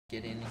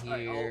Get in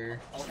Right,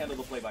 here. I'll handle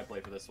the play-by-play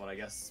for this one, I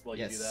guess, while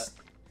you do that.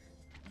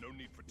 No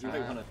need for You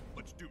might wanna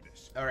Let's do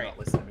this. Alright. not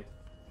listen to me.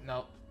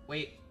 No,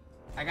 wait.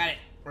 I got it.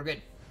 We're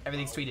good.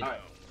 Everything's tweeted.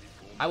 Alright.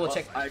 I will Well,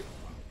 check. I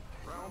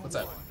What's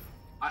up?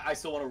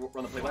 still want to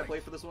run the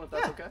play-by-play for this one, if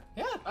that's okay.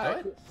 Yeah, go Alright,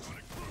 ahead. cool.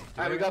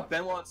 Alright, we got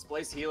Benwa and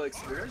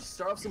SplicedHelix. We're gonna just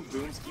start off some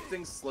booms, keep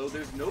things slow.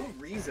 There's no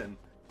reason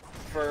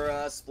for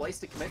Splice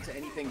to commit to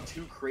anything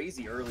too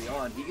crazy early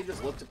on. He can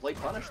just look to play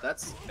punish.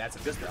 That's a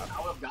just good the job.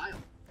 power of Guile.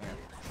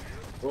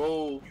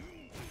 Oh,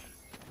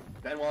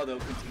 Benwa though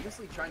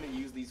continuously trying to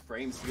use these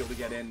frames to be able to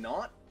get in,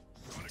 not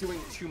doing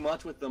too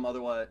much with them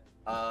otherwise,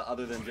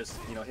 other than just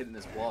hitting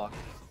this block.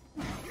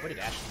 What did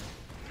Ash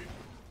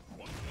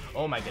do?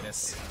 Oh my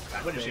goodness.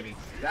 What did she be?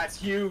 That's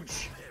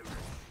huge.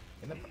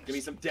 Give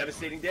me some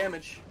devastating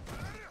damage.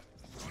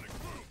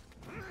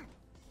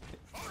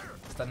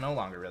 It's no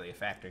longer really a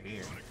factor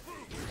here.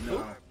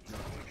 No.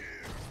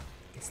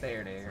 It's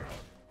there.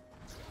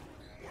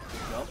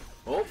 Jump.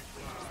 Oh.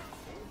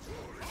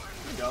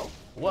 There you go.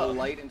 Whoa. A little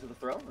light into the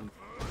throw.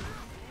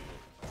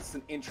 It's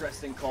an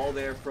interesting call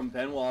there from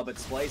Benwa, but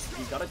Splice,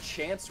 he's got a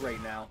chance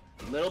right now.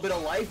 A little bit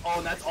of life. Oh,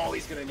 and that's all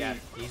he's gonna need. Yeah,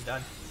 he's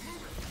done.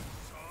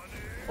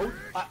 Oh,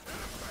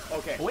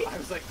 okay. Wait. I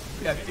was like,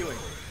 Yeah. what's he doing?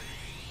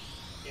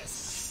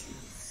 Yes.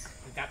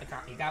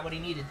 He got what he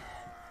needed.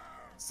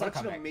 Such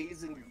an comeback.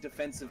 amazing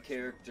defensive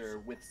character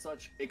with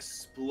such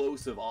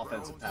explosive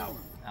offensive power.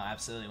 Oh,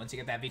 absolutely. Once you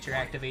get that feature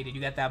activated,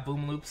 you got that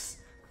boom loops,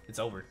 it's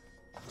over.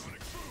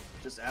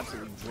 Just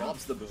absolutely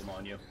drops the boom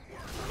on you.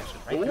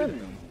 Right through the Ooh.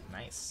 boom.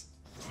 Nice.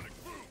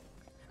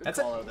 Good That's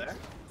call out there.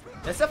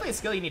 That's definitely a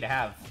skill you need to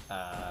have.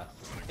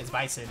 Is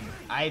Bison.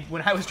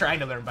 When I was trying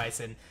to learn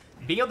Bison,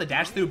 being able to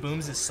dash through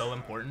booms is so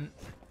important.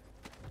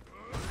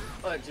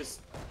 It just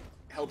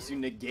helps you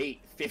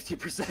negate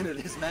 50%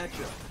 of this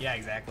matchup. Yeah,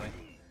 exactly.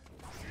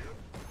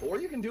 Or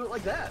you can do it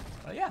like that.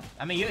 Well, yeah.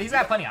 I mean, he's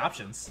got plenty of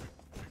options.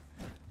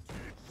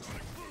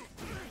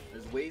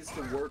 There's ways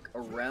to work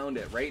around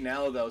it. Right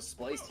now, though,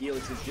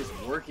 SplicedHelix is just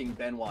working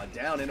Benwa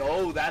down, and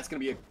oh, that's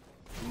going to be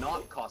a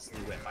not costly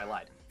whip. I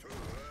lied.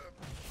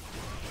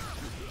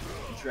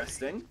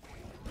 Interesting.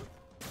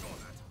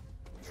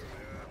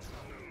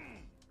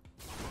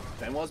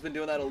 Benwa's been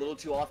doing that a little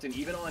too often.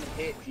 Even on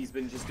hit, he's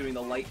been just doing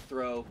the light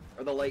throw,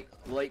 or the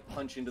light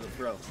punch into the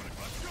throw.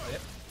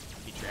 Yep.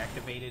 Feature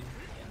activated,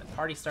 and the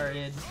party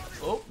started.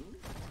 Oh!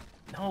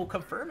 No,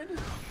 confirm it. You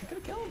could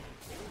have killed him.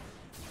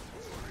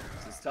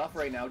 This is tough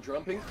right now.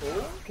 Jumping.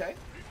 Oh, okay.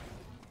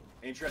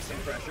 Interesting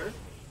pressure.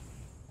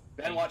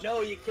 Benwa,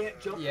 no, you can't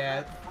jump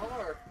that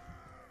far.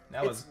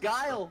 That It's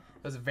Guile.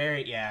 It was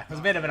it was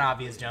a bit of an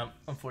obvious jump,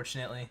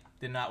 unfortunately.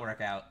 Did not work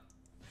out.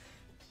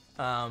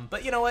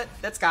 But you know what?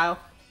 That's Guile.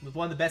 With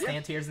one of the best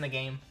anti-airs in the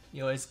game.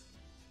 You always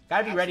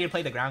gotta be ready to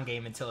play the ground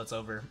game until it's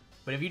over.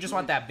 But if you just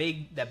want that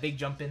big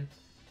jump in,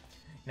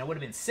 would have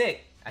been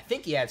sick. I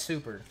think he had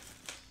super.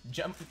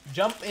 Jump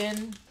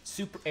in,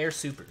 air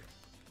super.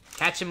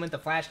 Catch him with the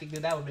flash kick,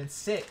 dude, that would have been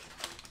sick.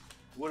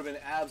 Would have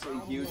been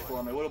absolutely huge for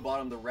him. It would have bought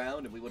him the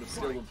round, and we would have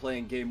still been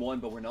playing game one,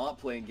 but we're not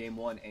playing game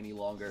one any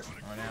longer.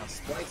 Oh, no.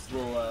 Splice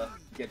will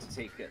get to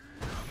take it.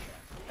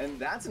 And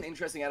that's an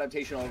interesting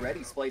adaptation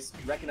already. Splice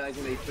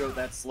recognizing they throw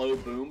that slow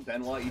boom.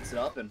 Benwa eats it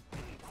up, and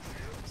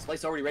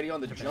Splice already ready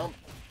on the jump.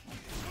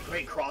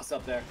 Great cross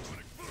up there.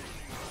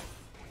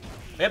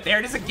 Yep, there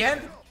it is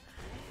again.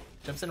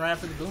 Jumps in right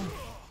after the boom.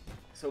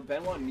 So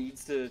Benwa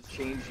needs to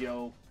change,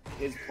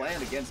 his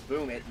plan against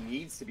boom. It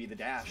needs to be the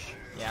dash.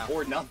 Yeah.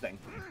 Or nothing.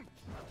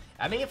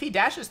 I mean, if he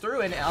dashes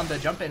through and on the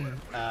jump in,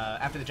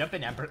 after the jump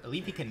in, I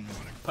believe he can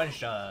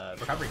punish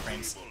recovery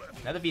frames.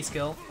 Another V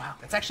skill. Wow,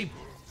 that's actually,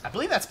 I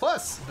believe that's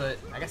plus, but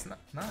I guess not.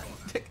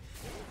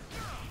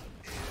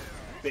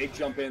 Big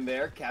jump in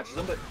there, catches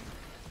him, but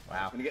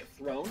Wow. gonna get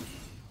thrown.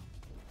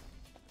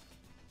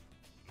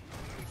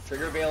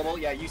 Trigger available.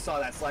 Yeah, you saw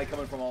that slide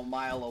coming from a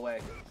mile away.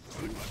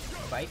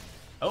 Fight.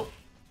 Oh.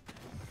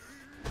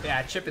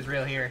 Yeah, Chip is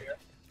real here.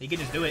 He can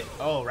just do it.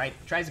 Oh, right.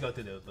 Tries to go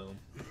through the boom.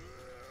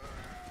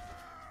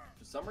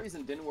 For some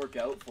reason, didn't work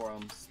out for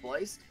him.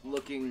 Spliced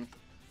looking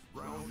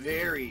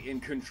very in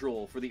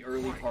control for the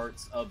early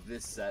parts of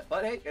this set.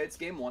 But hey, it's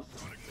game one.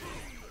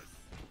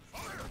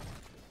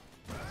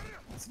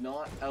 It's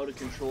not out of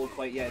control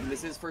quite yet. And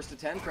this is first to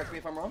 10, correct me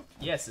if I'm wrong?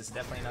 Yes, this is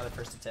definitely another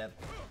first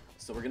attempt.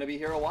 So we're going to be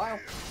here a while.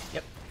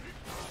 Yep.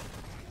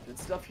 Good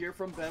stuff here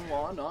from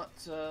Benwa, not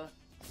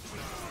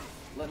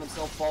letting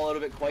himself fall out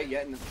of it quite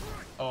yet. And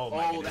Oh,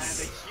 my goodness.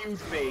 that is a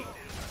huge bait.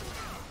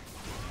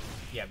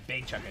 Yeah,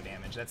 big chunk of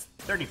damage. That's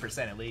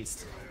 30% at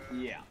least.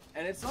 Yeah,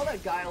 and it's not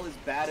that Guile is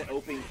bad at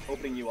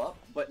opening you up,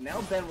 but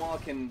now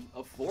Benwa can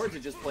afford to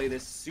just play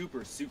this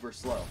super, super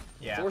slow.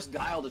 Yeah. Force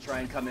Guile to try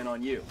and come in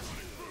on you.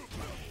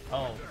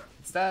 Oh,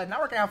 it's not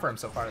working out for him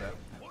so far,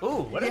 though.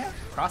 Ooh, what a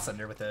cross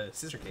under with a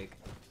scissor kick.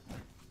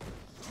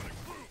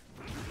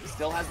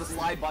 Still has the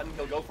slide button,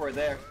 he'll go for it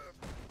there.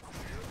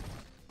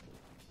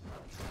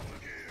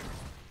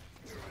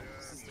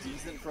 This is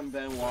decent from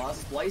Benwa.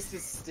 Spliced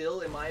is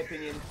still, in my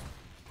opinion,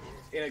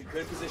 in a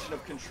good position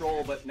of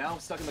control, but now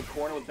stuck in the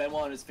corner with Benwa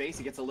on his face,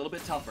 he gets a little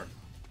bit tougher.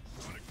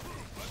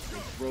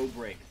 throw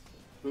break.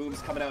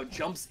 Boom's coming out,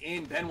 jumps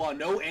in. Benwa,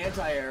 no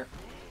anti-air.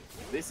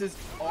 This is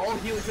all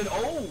Helix and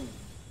oh!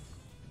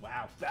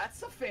 Wow.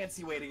 That's a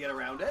fancy way to get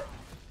around it.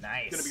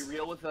 Nice. Gonna be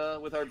real with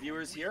our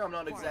viewers here. I'm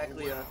not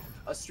exactly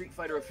a Street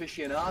Fighter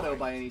aficionado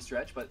by any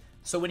stretch, but...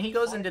 So when he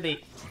goes into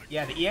the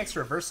EX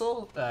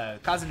reversal,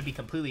 causes him to be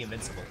completely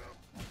invincible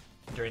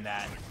during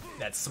that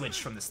switch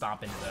from the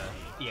stomp into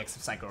the EX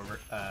of Psycho.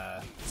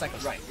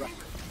 Right.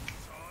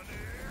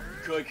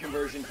 Good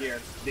conversion here.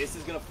 This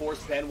is gonna force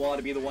Benwa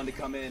to be the one to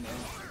come in, and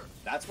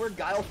that's where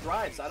Guile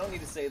thrives. I don't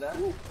need to say that,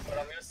 but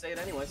I'm gonna say it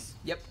anyways.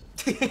 Yep.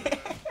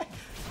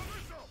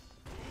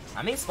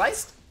 I mean,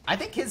 Spliced, I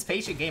think his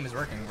patient game is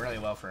working really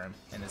well for him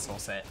in this whole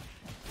set.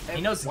 And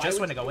he knows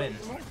just when to go in.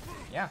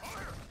 Yeah.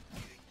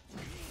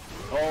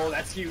 Oh,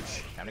 that's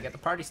huge. Time to get the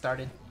party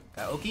started.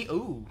 Got Oki.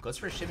 Ooh, goes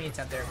for a shimmy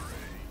attempt there.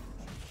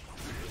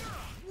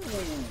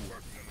 Ooh.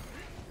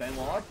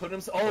 Benwa put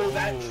him. Oh,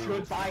 that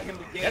should buy him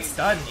the game. That's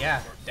done.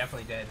 Yeah,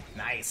 definitely did.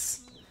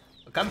 Nice.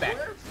 A comeback.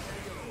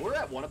 We're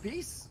at 1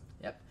 apiece.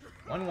 Yep.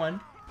 1-1.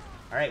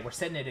 All right, we're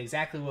setting it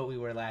exactly what we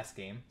were last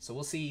game. So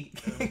we'll see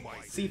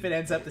see if it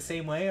ends up the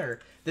same way or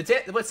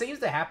what seems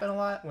to happen a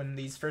lot when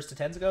these first to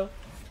 10s go.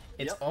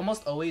 It's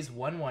almost always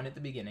 1-1 at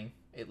the beginning,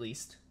 at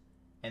least.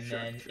 And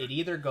then it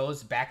either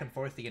goes back and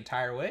forth the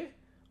entire way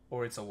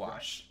or it's a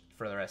wash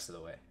for the rest of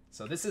the way.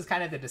 So this is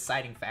kind of the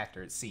deciding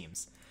factor, it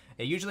seems.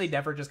 It usually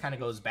never just kind of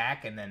goes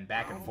back and then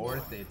back and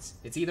forth.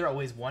 It's either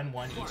always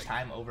 1-1 each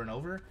time over and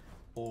over,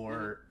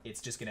 or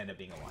it's just gonna end up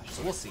being a wash.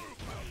 So we'll see.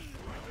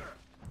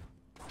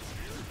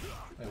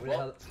 Wait,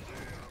 well,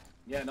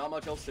 yeah, not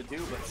much else to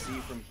do but see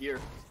from here.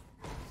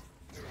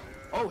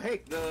 Oh,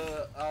 hey,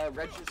 the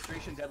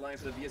registration deadline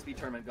for the VSB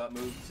tournament got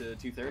moved to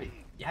 2:30.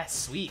 Yes,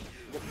 sweet.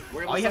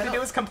 All you have to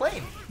do is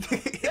complain.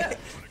 Yeah.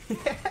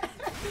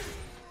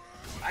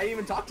 I didn't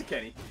even talk to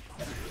Kenny.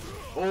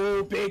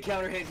 Oh, big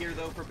counter hit here,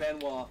 though, for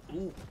Benwa.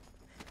 Ooh.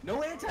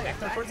 No anti-air.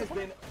 That has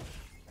been...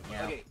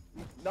 Yeah. Okay,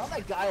 not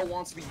that Guile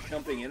wants to be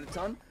jumping in a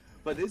ton,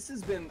 but this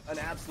has been an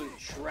absolute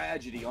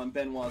tragedy on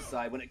Benwa's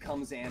side when it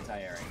comes to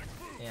anti-airing.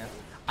 Yeah.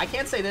 I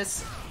can't say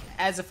this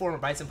as a former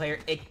Bison player.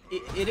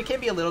 It can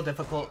be a little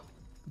difficult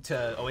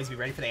to always be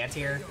ready for the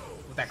anti-air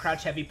with that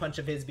crouch heavy punch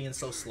of his being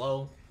so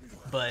slow.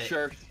 But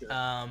sure.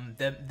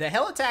 The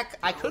hell attack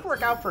I could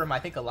work out for him, I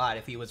think, a lot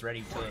if he was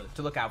ready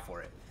to look out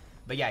for it.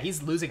 But yeah,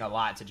 he's losing a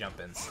lot to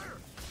jump-ins.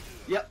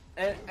 Yep,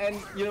 and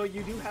you know,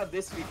 you do have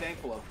this to be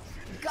thankful of.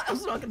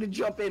 Guile's not going to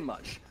jump in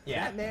much.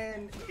 Yeah. That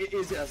man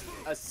is a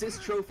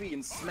assist trophy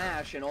in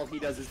Smash, and all he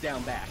does is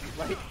down back.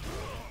 Like,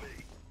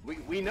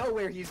 we know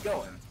where he's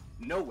going.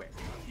 Nowhere.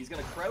 He's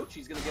going to crouch,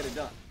 he's going to get it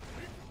done.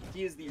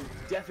 He is the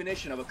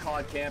definition of a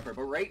COD camper,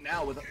 but right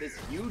now, with this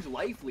huge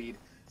life lead,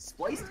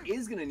 Spliced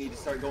is going to need to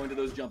start going to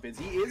those jump-ins.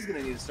 He is going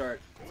to need to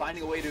start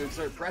finding a way to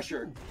exert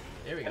pressure.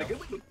 There we go. And a good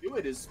way to do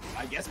it is,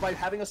 I guess, by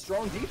having a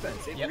strong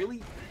defense. It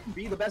really can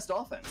be the best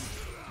offense.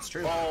 It's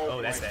true.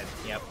 Oh, that's dead.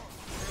 Yep.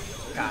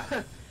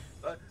 God.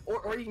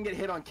 Or you can get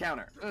hit on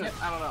counter. Yep.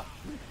 I don't know.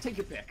 Take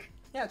your pick.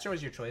 Yeah, it's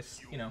always your choice,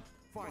 you know.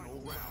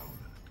 Final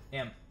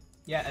round.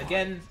 Yeah,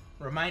 again,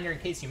 reminder in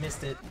case you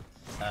missed it,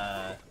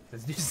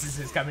 this Deuces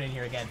is coming in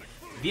here again.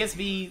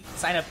 VSV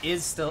sign up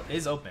is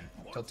open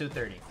till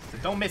 2:30, so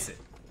don't miss it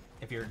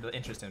if you're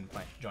interested in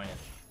joining.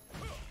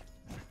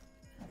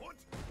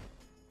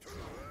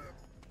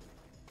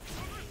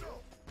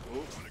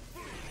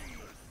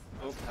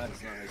 Oh, that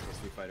is not how you're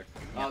Street Fighter.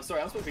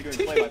 Sorry, I'm supposed to be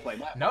doing play-by-play.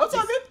 No, it's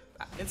all good.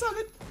 It's all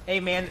good. Hey,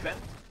 man.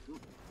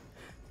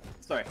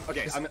 Sorry.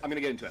 Okay, I'm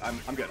gonna get into it.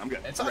 I'm good.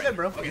 It's all good,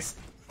 bro. Okay.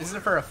 This is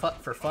for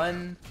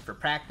fun, for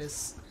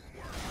practice.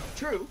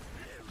 True,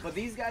 but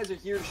these guys are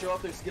here to show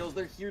off their skills.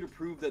 They're here to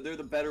prove that they're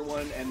the better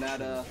one, and that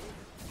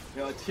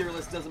you know, a tier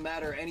list doesn't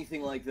matter or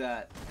anything like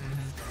that.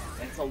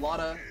 And it's a lot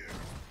of,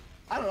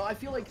 I don't know. I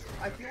feel like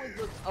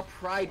a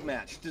pride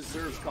match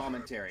deserves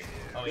commentary.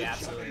 Oh yeah,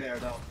 absolutely. There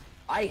though,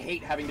 I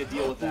hate having to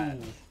deal with that.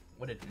 Ooh,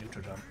 what a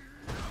neutral jump.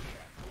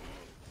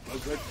 A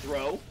good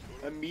throw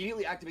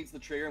immediately activates the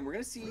trigger, and we're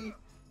gonna see.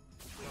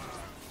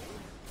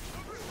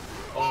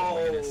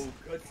 Oh,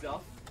 good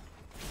stuff.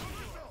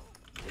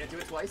 Can't do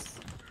it twice.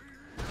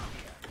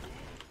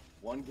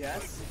 One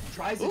guess.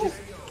 Tries to just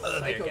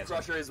Psycho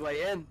Crusher his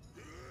way in.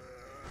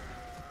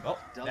 Well,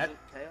 doesn't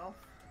pay off.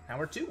 Now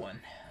we're 2-1.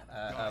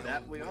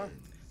 That we are.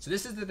 So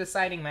this is the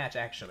deciding match,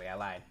 actually. I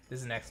lied. This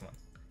is the next one.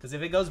 Because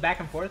if it goes back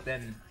and forth,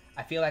 then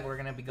I feel like we're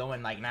going to be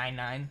going like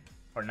 9-9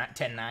 or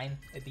 10-9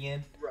 at the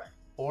end. Right.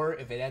 Or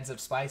if it ends up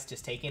Spliced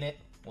just taking it,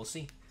 we'll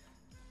see.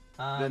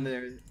 Then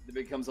there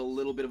becomes a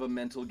little bit of a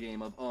mental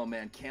game of, oh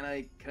man, can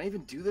I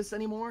even do this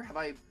anymore? Have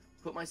I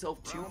put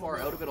myself too far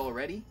out of it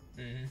already?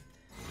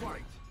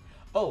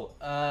 Oh,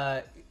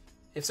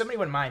 if somebody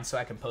wouldn't mind, so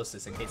I can post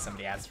this in case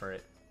somebody asks for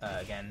it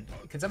again.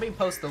 Can somebody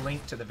post the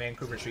link to the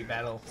Vancouver Street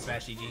Battle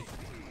Smash GG?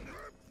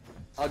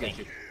 I'll get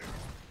you.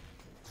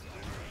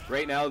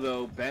 Right now,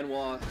 though,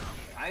 Benwa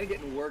kind of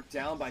getting worked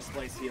down by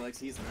SplicedHelix.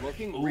 He's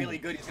looking really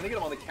good. He's going to get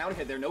him on the counter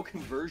hit there. No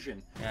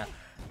conversion. Yeah.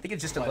 I think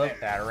it's just a little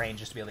bit out of range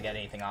just to be able to get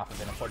anything off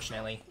of it,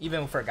 unfortunately.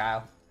 Even for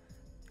Guile.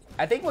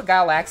 I think what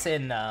Guile lacks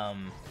in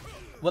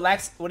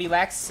what he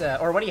lacks,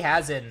 or what he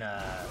has in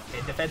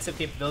defensive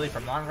capability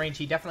from long range,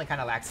 he definitely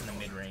kind of lacks in the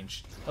mid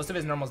range. Most of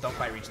his normals don't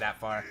quite reach that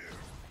far.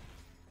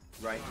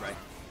 Right.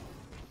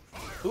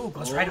 Ooh,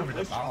 goes right over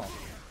the ball.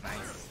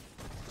 Nice.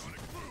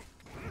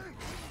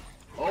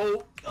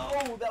 Oh,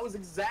 that was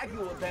exactly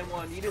what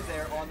Benwa needed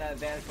there on that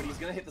advantage, but he's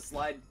gonna hit the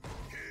slide.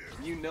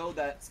 You know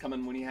that's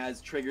coming when he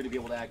has trigger to be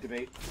able to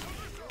activate.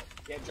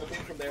 Can't jump in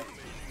from there.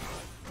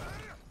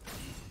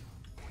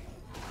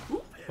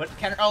 Ooh, what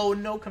counter? Oh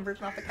no,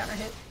 conversion off the counter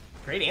hit.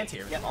 Great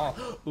anti-air. Yeah.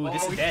 Oh, ooh,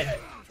 this is dead.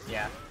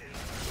 Yeah.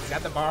 He's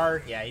got the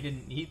bar. Yeah, he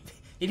didn't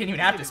even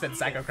have to spend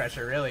Psycho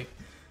Crusher, really.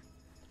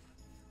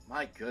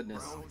 My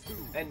goodness.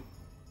 And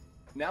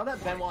now that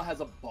Benwa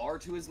has a bar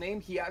to his name,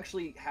 he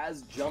actually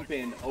has jump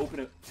in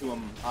open to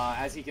him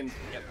as he can,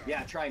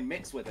 try and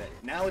mix with it.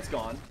 Now it's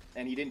gone,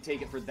 and he didn't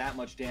take it for that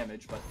much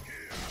damage, but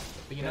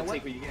you know what?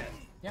 Take what you get.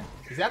 Yeah,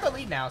 he's got the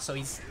lead now, so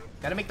he's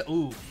got to make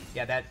the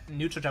that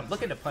neutral jump.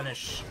 Looking to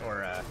punish,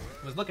 or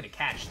was looking to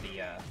catch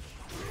the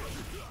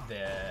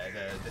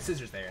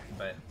scissors there,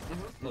 but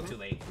a little too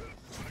late.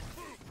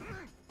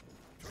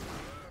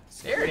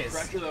 There it is.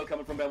 Pressure though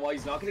coming from Benwa.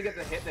 He's not going to get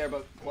the hit there,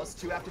 but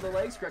 +2 after the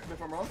legs. Correct me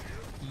if I'm wrong.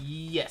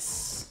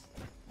 Yes.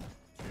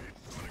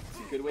 It's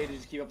a good way to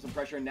just keep up some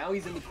pressure. And now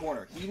he's in the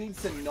corner. He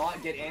needs to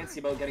not get antsy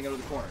about getting out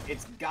of the corner.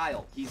 It's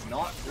Guile. He's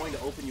not going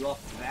to open you up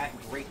that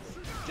greatly.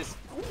 Just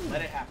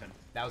let it happen.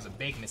 That was a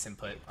big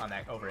misinput on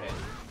that overhead.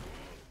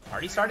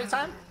 Already started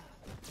time?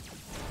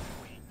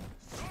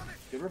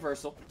 Good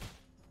reversal.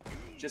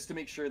 Just to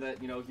make sure that,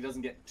 he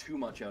doesn't get too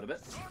much out of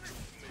it.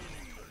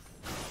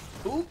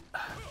 Ooh,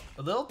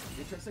 a little.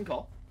 Interesting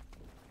call.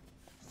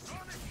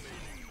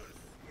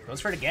 Goes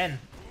for it again.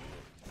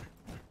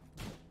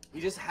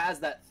 He just has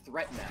that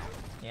threat now.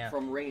 Yeah.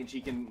 From range,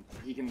 he can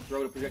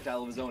throw a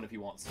projectile of his own if he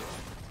wants to.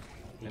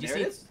 He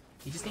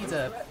just needs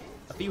a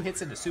few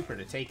hits into super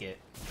to take it,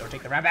 or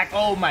take the round back.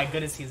 Oh my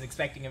goodness, he's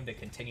expecting him to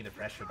continue the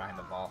pressure behind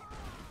the ball.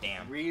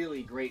 Damn.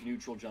 Really great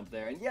neutral jump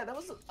there, and yeah, that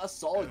was a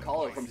solid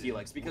call out from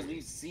Helix because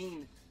we've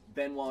seen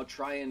Benwa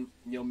try and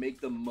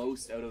make the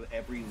most out of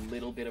every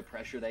little bit of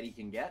pressure that he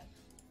can get.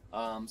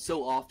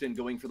 So often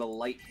going for the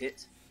light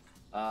hit,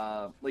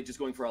 like just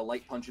going for a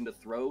light punch into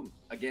throw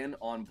again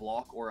on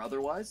block or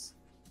otherwise,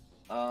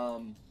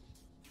 and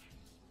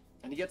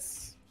he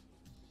gets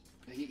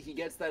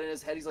that in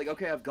his head. He's like,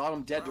 okay, I've got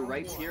him dead to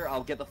rights here.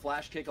 I'll get the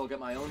flash kick. I'll get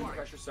my own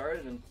pressure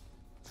started, and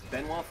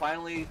Benwa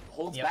finally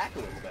holds back a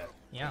little bit.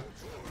 Yeah.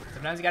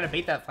 Sometimes you gotta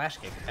bait that flash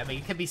kick. I mean,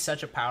 it could be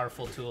such a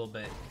powerful tool,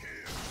 but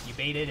you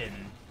bait it and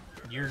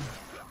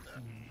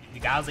the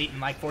guy's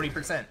eating like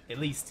 40% at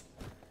least.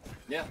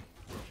 Yeah.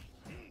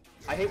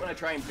 I hate when I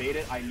try and bait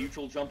it. I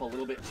neutral jump a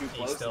little bit too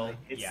close. Still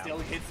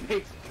hits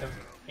me.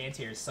 The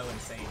anti-air is so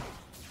insane.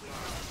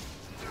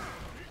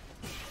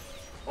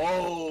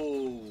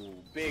 Oh,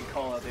 big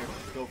call out there.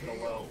 Go for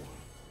the low.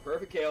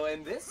 Perfect KO,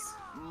 and this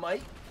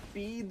might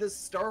be the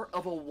start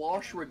of a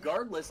wash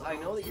regardless. I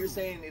know that you're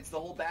saying it's the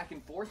whole back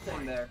and forth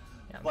thing there,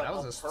 yeah, but that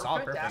was a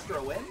solid perfect after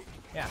a win?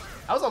 Yeah,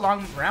 that was a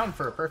long round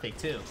for a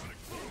perfect too.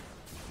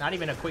 Not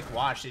even a quick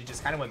wash, it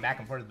just kind of went back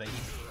and forth, but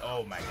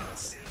oh my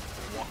goodness.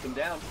 Walked him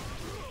down.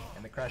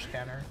 And the crush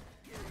counter.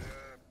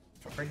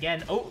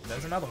 Again, oh,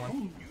 there's another one.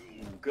 Ooh,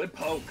 good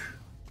poke.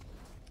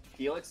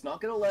 Helix not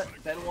gonna let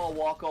Benwa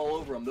walk all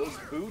over him. Those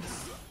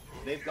boots,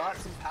 they've got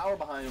some power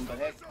behind them, but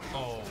heck.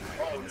 Oh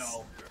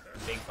no.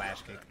 Big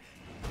flash kick.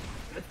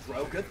 Good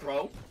throw, good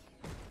throw.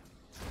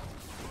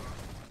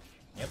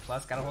 Yep,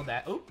 plus gotta hold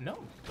that. Oh, no.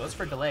 Goes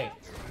for delay.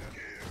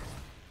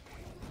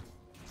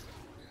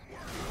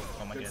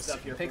 Oh my goodness.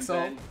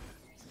 Pixel.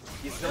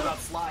 He's still got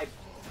slide.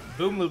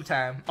 Boom loop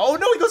time. Oh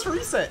no, he goes for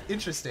reset.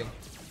 Interesting.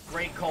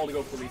 Great call to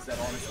go for reset,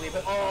 honestly.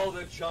 But oh,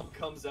 the jump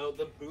comes out.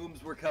 The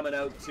booms were coming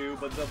out too,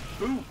 but the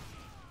boom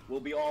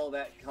will be all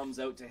that comes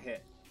out to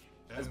hit.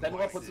 As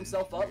Benwa puts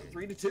himself up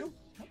 3-2.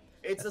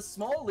 It's a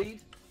small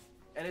lead,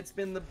 and it's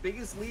been the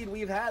biggest lead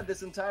we've had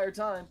this entire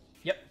time.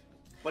 Yep.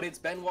 But it's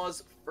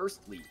Benwa's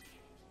first lead.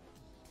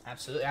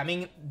 Absolutely. I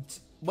mean,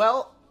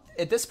 well,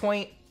 at this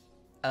point,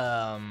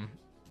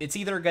 it's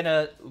either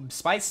gonna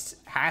Spiced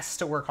has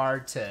to work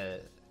hard to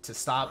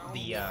stop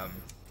the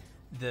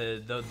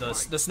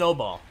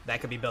snowball that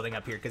could be building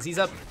up here, because he's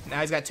up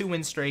now. He's got 2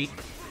 wins straight,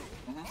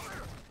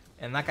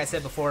 and like I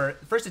said before,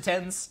 first to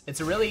 10s,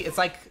 it's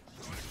like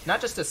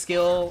not just a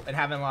skill and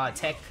having a lot of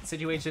tech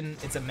situation.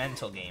 It's a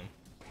mental game,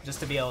 just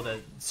to be able to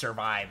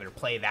survive or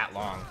play that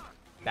long,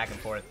 back and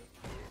forth,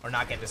 or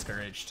not get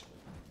discouraged.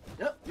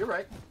 Yep, you're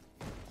right.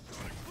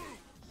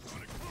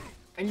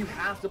 And you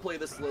have to play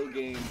the slow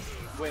game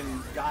when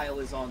Guile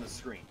is on the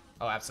screen.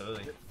 Oh,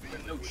 absolutely.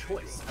 There's no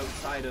choice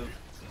outside of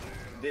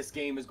this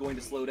game is going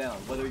to slow down,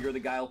 whether you're the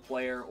Guile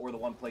player or the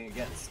one playing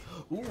against.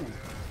 Ooh.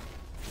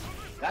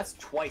 That's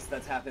twice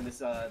that's happened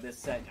this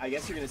set. I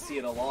guess you're going to see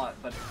it a lot,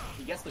 but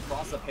he gets the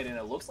cross-up hit, and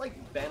it looks like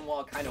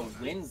Benwa kind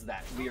of wins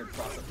that weird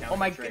cross-up counter. Oh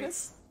my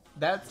goodness.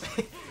 That's...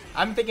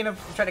 I'm thinking of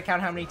trying to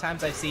count how many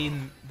times I've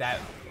seen that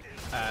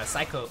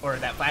Psycho, or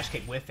that flash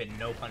kick whiff and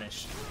no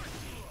punish.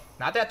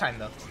 Not that time,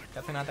 though.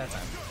 Definitely not that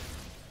time.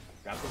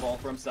 Grabs the ball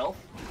for himself.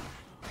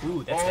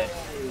 Ooh, that's it.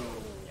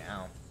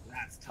 Yeah.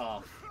 That's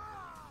tough.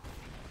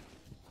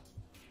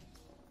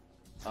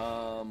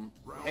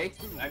 Hey,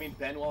 I mean,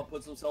 Benwa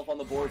puts himself on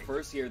the board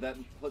first here. That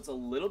puts a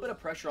little bit of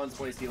pressure on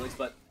SplicedHelix,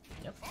 but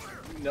yep.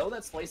 You know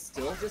that Splice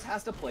still just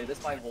has to play this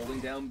by holding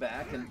down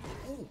back and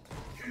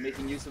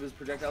making use of his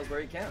projectiles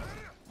where he can.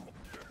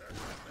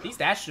 These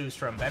dash moves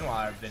from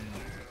Benwa have been...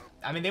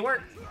 I mean, they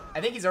weren't...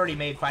 I think he's already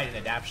made quite an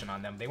adaptation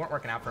on them. They weren't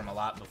working out for him a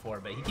lot before,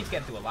 but he keeps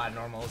getting through a lot of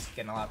normals,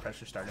 getting a lot of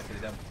pressure started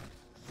through them.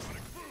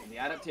 The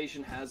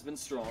adaptation has been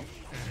strong.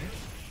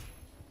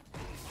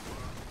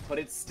 But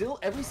it's still,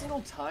 every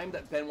single time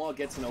that Benwa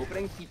gets an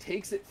opening, he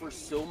takes it for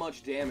so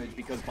much damage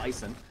because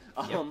Bison.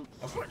 Yep,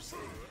 of course.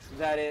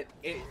 That it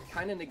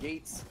kind of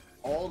negates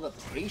all the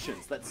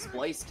patience that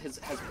Spliced has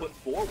put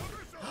forward.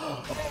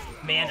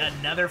 Man,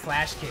 another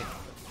flash kick.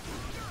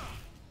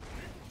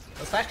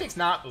 Those flash kicks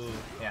not... Ooh,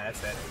 yeah,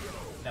 that's it.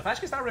 The flash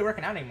kick's not really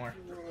working out anymore.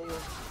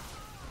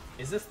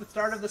 Is this the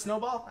start of the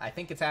snowball? I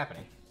think it's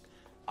happening.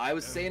 I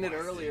was saying it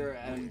earlier,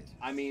 and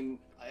I mean,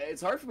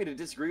 it's hard for me to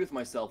disagree with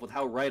myself with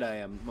how right I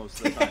am most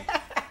of the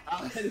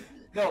time.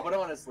 No, but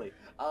honestly,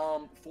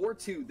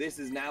 4-2, this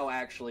is now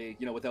actually,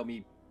 you know, without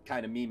me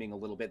kind of memeing a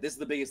little bit, this is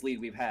the biggest lead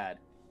we've had.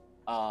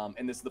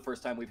 And this is the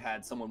first time we've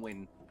had someone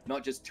win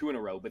not just 2 in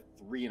a row, but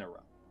 3 in a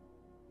row.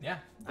 Yeah,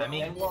 I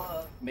mean,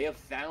 Benwa may have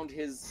found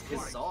his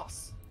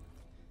sauce.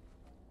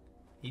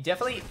 He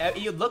definitely,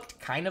 he looked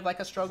kind of like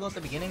a struggle at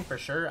the beginning, for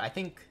sure. I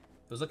think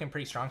it was looking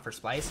pretty strong for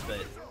Splice, but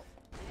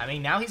I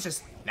mean, now he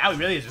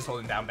really is just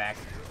holding down back,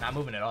 not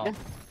moving at all. Yeah.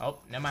 Oh,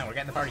 never mind, we're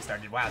getting the party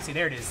started. Wow, see,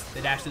 there it is,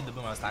 the dash through the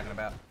boom I was talking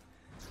about.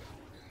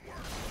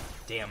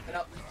 Damn.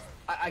 Now,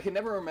 I can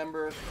never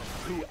remember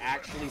who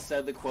actually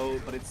said the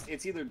quote, but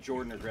it's either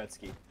Jordan or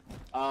Gretzky.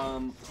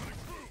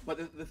 But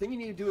the thing you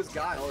need to do as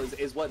Guile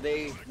is what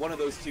one of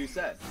those two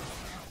said.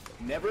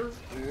 Never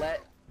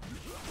let,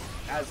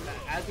 as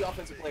the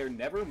offensive player,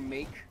 never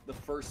make the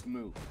first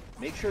move.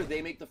 Make sure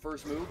they make the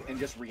first move and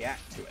just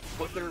react to it.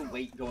 Put their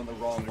weight going the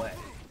wrong way.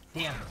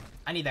 Damn,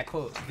 I need that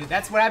quote. Dude,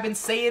 that's what I've been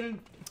saying.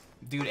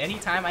 Dude,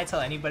 anytime I tell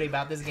anybody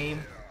about this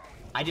game,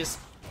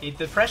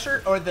 the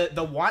pressure or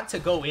the want to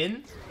go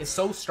in is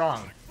so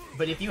strong.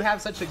 But if you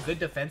have such a good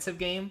defensive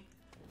game,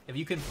 if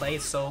you can play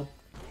so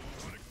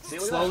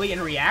slowly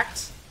and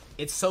react,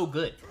 it's so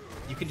good.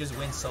 You can just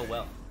win so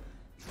well.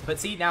 But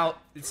see, now,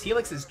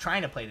 Helix is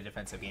trying to play the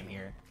defensive game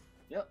here.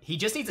 Yep. He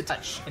just needs a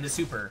touch in the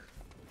super.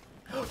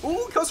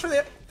 Ooh, goes for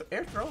the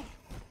air throw.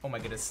 Oh my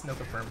goodness, no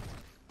confirm.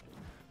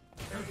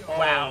 Oh.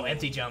 Wow,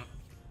 empty jump,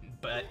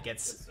 but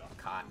gets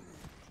caught.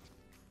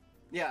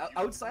 Yeah,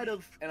 outside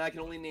of, and I can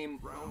only name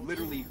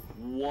literally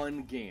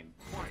one game,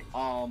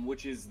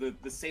 which is the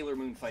Sailor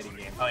Moon fighting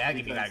game. Oh yeah, I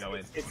think you gotta go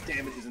in. Its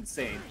damage is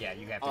insane. Yeah,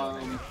 you have to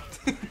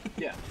go in.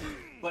 Yeah,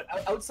 but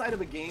outside of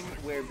a game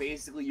where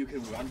basically you can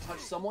one-touch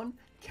someone,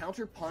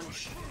 counter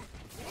punch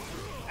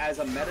as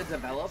a meta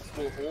develops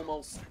will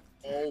almost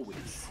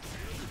always,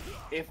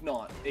 if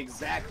not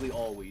exactly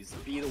always,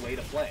 be the way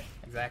to play.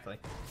 Exactly.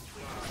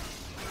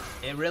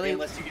 It really...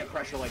 Unless you get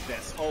pressure like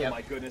this. Oh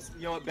my goodness.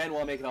 You know what,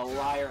 Benwa making a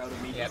liar out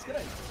of me. Yep. He's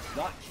gonna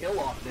not kill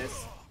off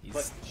this,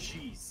 but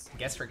jeez.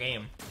 Guess for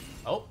game.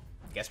 Oh,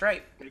 guessed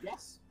right. Good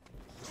guess.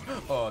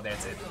 Oh,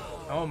 that's it.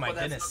 Oh my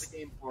goodness. That's not the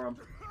game for him.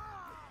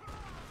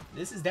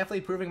 This is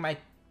definitely proving my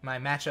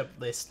matchup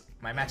list,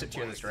 my matchup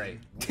tier list right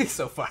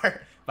so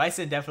far.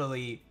 Bison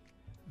definitely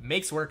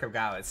makes work of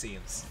Guile, it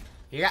seems.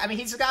 I mean,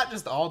 he's got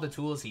just all the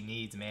tools he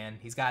needs, man.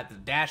 He's got the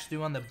dash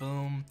through on the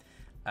boom,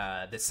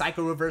 the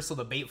psycho reversal,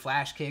 the bait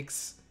flash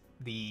kicks,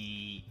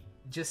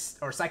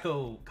 or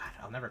psycho. God,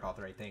 I'll never call it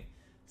the right thing.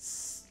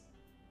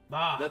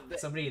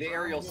 The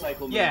aerial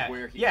cycle move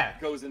where he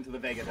goes into the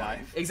Vega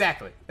dive.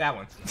 Exactly, that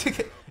one.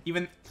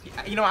 Even,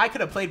 you know, I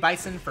could have played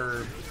Bison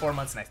for 4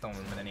 months and I still don't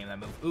remember the name of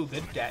that move. Ooh,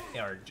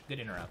 good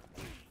interrupt.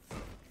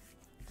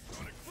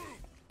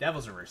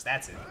 Devil's reverse,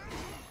 that's it.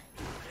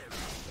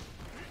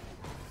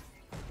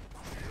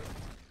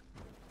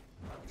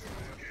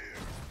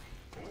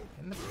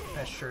 And the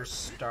pressure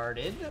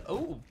started.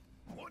 Oh,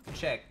 good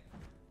check.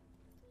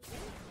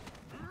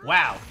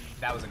 Wow,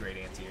 that was a great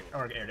anti-air,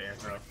 or air-to-air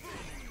throw.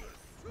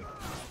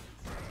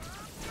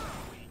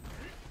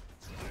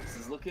 This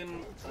is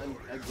looking,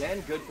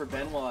 again, good for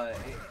Benwa.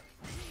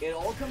 It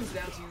all comes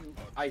down to,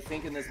 I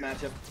think, in this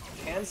matchup,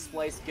 can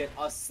Splice get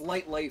a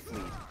slight life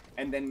lead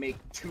and then make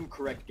 2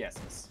 correct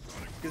guesses?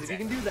 Because if he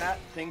can do that,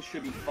 things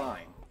should be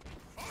fine.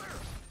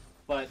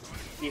 But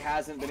he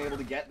hasn't been able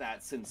to get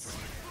that since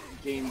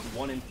games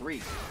 1 and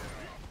 3.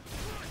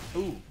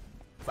 Ooh,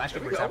 flash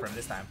kick works out for him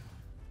this time.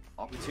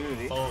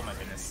 Opportunity. Oh my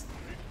goodness.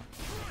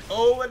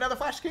 Oh, another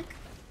flash kick.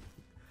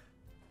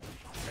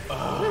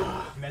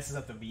 Oh, messes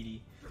up the VD.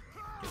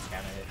 Gets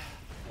kind of hit.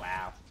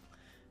 Wow.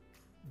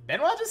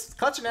 Benwa just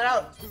clutching it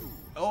out.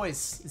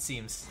 Always, it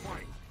seems.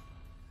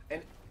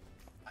 And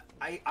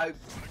I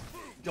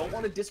don't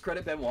want to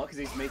discredit Benwa because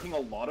he's making a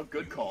lot of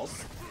good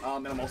calls.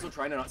 And I'm also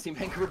trying to not seem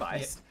Vancouver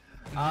biased.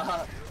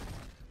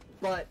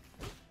 But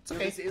So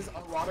okay. this is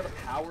a lot of the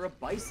power of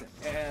Bison,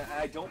 and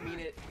I don't mean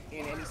it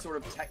in any sort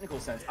of technical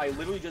sense. I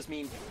literally just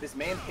mean this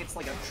man hits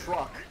like a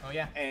truck, Oh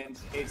yeah. and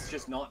it's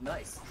just not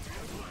nice.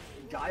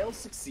 Guile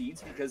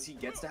succeeds because he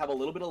gets to have a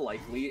little bit of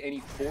life lead, and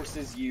he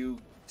forces you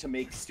to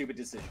make stupid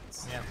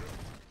decisions. Yeah.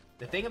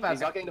 The thing about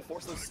He's not getting to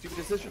force those stupid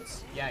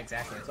decisions. Yeah,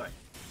 exactly. Sorry.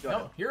 Go No,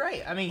 ahead. you're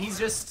right. I mean,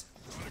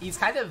 he's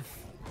kind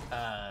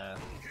of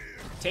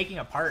taking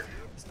apart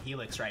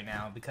Helix right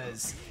now,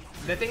 because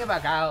the thing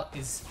about Guile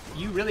is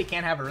you really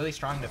can't have a really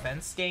strong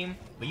defense game,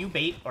 but you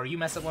bait or you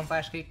mess up one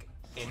flash kick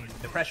and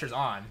the pressure's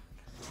on,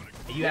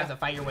 and you have to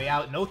fight your way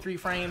out. No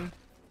 3-frame.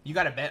 You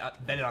gotta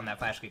bet it on that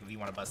flash kick if you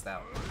want to bust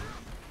out.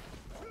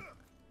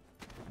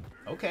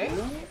 Okay.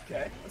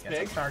 Okay, that's Gets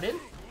big. it started.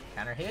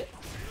 Counter hit.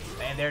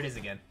 And there it is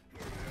again.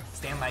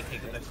 Stand light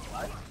kick with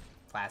the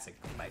classic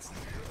Bison.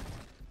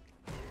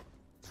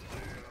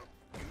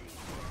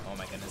 Oh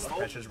my goodness, the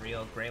pressure's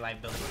real. Gray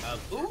light building up.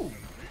 Ooh!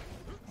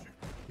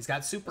 He's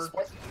got super.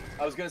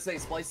 I was gonna say,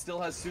 Splice still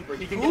has super.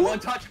 He can Ooh. get one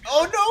touch.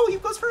 Oh no! He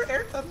goes for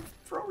air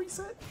throw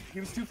reset. He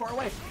was too far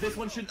away. This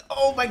one should.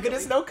 Oh my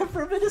goodness! No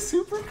confirming a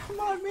super. Come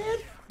on, man.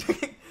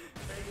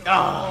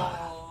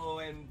 Oh,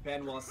 and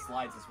Benwa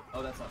slides this one.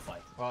 Oh, that's not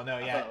slide. Well, no,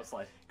 I yeah. thought it was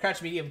slide.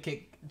 Crouch medium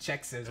kick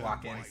checks his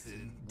walk-ins.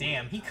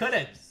 Damn, he could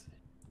have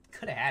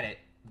had it,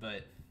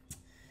 but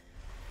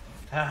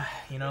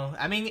you know,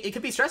 I mean, it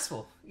could be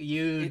stressful.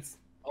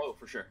 Oh,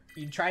 for sure.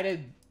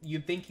 You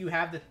think you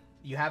have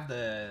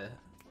the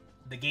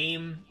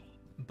game,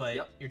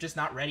 but you're just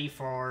not ready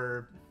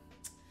for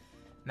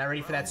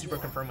that super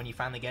confirm when you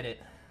finally get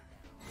it.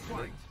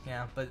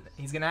 Yeah, but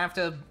he's gonna have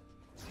to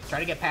try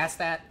to get past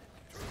that.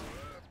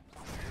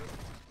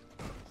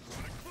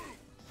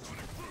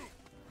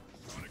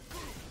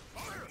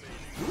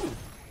 Ooh.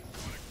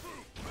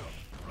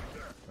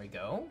 There we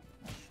go.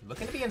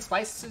 Looking to be in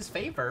Splice's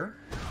favor.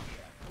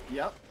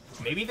 Yep.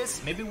 Maybe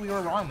we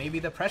were wrong. Maybe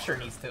the pressure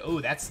needs to. Oh,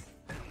 that's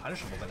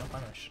punishable, but no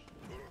punish.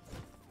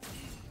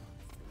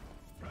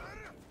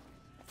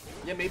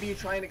 Yeah, maybe you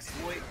try and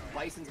exploit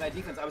Bison's bad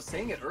defense. I was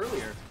saying it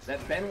earlier that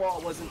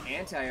Benwa wasn't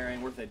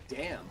anti-airing worth a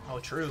damn. Oh,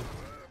 true.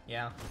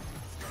 Yeah.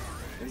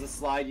 There's a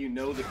slide, you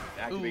know the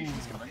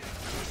activation's coming.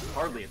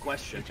 Hardly a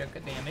question. Chunk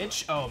of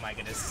damage. Oh my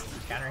goodness.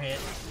 Counter hit.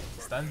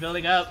 Stun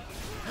building up.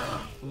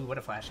 Ooh, what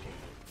a flash kick.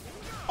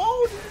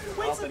 Oh,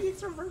 wait, so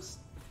he's reversed.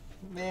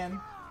 Man.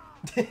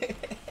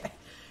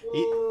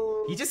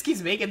 he just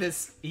keeps making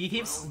this. He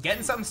keeps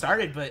getting something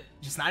started, but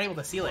just not able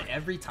to seal it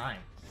every time.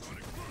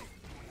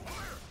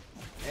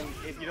 And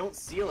if you don't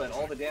seal it,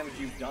 all the damage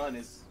you've done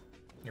is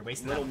You're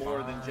wasting a little that more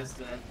bar. than just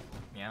a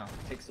Yeah.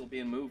 pixel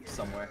being moved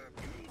somewhere.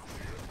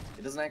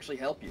 It doesn't actually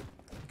help you.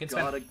 You can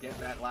Gotta get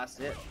that last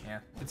hit. Yeah,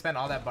 you can spend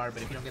all that bar,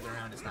 but if you don't get the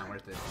round, it's not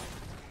worth it.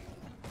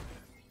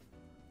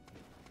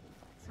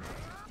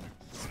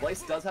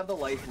 Splice does have the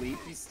life lead.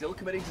 He's still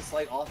committing to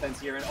slight offense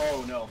here, and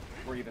oh no,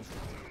 we're even.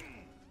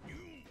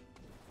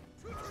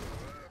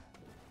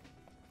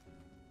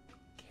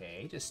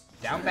 Okay, just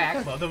down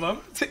back, both of them.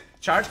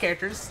 Charge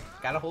characters,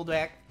 gotta hold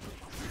back.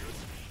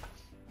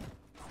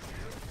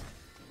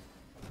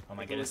 Oh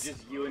my If it was goodness.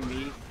 just you and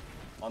me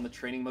on the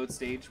training mode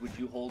stage, would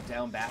you hold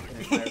down back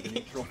and fire the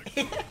neutral?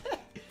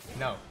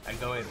 No, I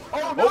go in.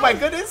 Oh, no! Oh my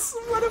goodness!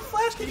 What a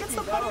flash kick! Gets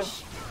the No.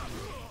 punish.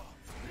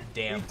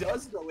 Damn. He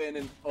does go in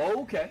and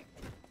oh, okay.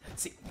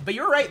 See, but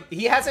you're right.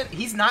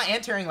 He's not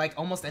entering like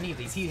almost any of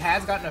these. He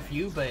has gotten a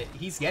few, but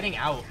he's getting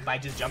out by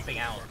just jumping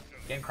out,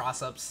 getting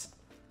cross ups.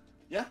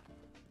 Yeah.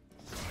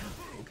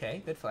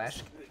 Okay, good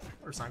flash.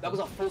 Or something. That was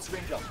a full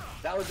screen jump.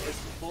 That was as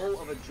full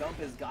of a jump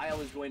as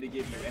Guile is going to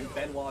give you, and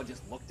Benwa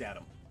just looked at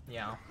him.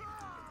 Yeah.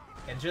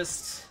 And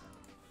just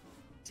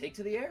Take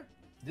to the air.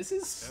 this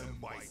is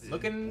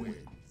looking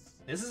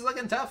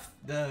tough.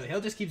 The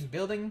hill just keeps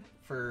building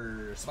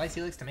for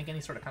SplicedHelix to make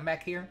any sort of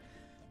comeback here,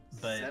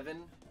 but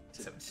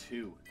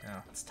 7-2.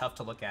 yeah, it's tough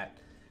to look at.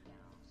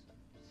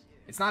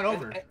 It's not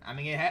over. I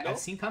mean, I've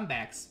seen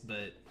comebacks,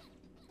 but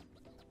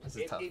this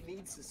is tough. It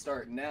needs to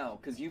start now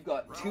because you've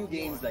got 2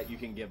 games that you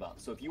can give up.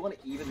 So if you want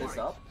to even this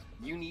up,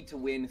 you need to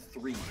win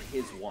 3,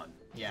 his 1.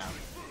 Yeah.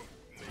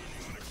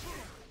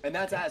 And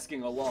that's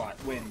asking a lot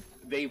when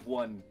they've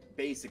won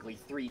basically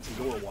 3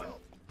 to your 1.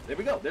 There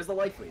we go. There's the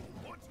life lead.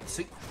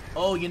 So,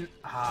 oh, you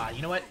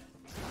know what?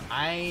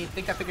 I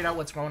think I figured out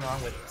what's going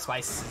on with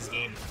Spice's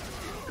game.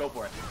 Go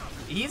for it.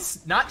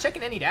 He's not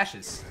checking any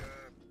dashes,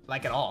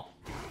 like at all.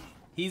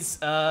 He's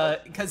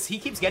because he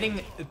keeps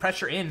getting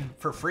pressure in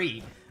for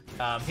free.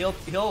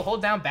 He'll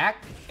hold down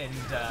back and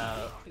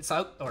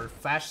or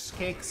flash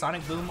kick,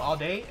 sonic boom all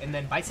day, and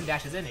then Bison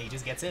dashes in and he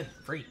just gets in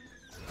free.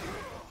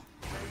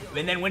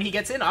 And then when he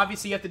gets in,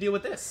 obviously you have to deal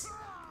with this.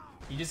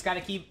 You just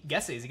gotta keep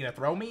guessing. Is he gonna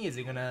throw me? Is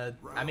he gonna?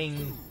 I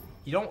mean,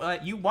 you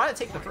don't. You want to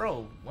take the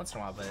throw once in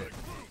a while, but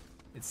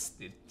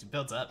it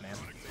builds up, man.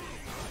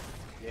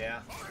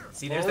 Yeah.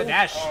 See, there's the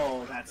dash.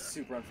 Oh, that's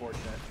super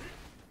unfortunate.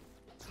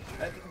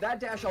 That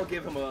dash, I'll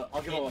give him a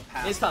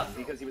pass. It's tough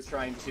because he was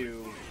trying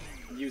to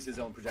use his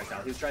own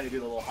projectile. He was trying to do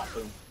the little hot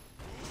boom.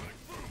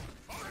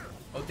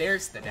 Oh,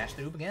 there's the dash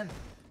through again.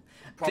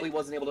 Probably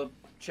wasn't able to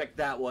check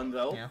that one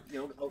though. Yeah.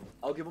 You know,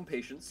 I'll give him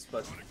patience,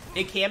 but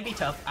it can be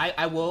tough.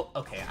 I will.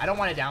 Okay, I don't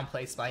want to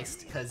downplay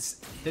Spliced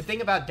because the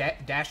thing about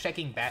dash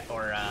checking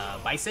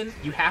Bison,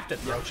 you have to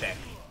throw check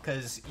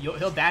because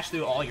he'll dash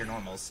through all your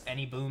normals,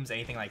 any booms,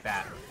 anything like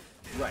that.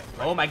 Right.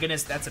 Oh my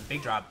goodness, that's a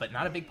big drop, but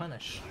not a big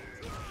punish.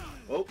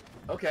 Oh,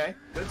 okay,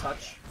 good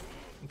touch.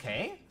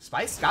 Okay,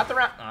 Spice got the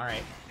round. All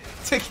right.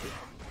 I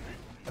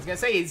was gonna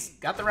say he's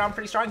got the round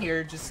pretty strong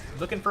here. Just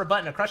looking for a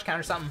button, a crush count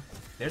or something.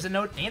 There's a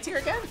note anti-air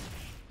again.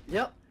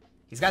 Yep.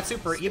 He's got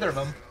super, either of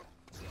them.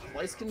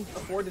 Splice can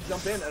afford to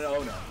jump in, and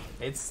oh no.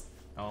 It's,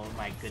 oh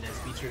my goodness,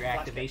 feature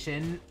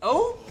activation.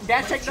 Oh,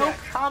 dash check, no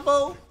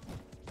combo.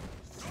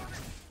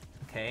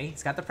 Okay,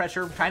 he's got the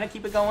pressure, trying to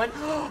keep it going.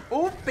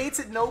 Oh, baits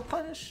it, no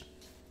punish.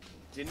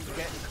 Didn't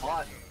get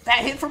caught. That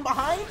hit from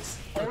behind?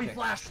 Oh, he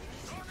flashed.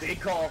 Big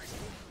call.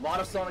 A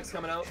lot of Sonics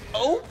coming out.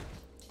 Oh.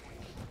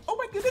 Oh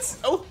my goodness.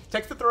 Oh,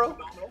 text the throw.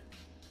 No.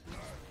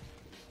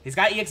 He's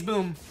got EX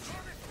Boom.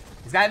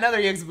 He's got another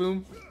EX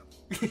Boom.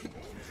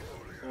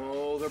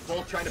 Oh, they're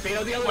both trying to bait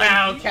out the other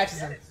Wow, one. catches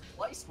him.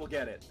 Splice will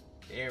get it.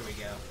 There we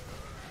go.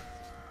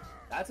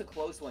 That's a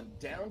close one.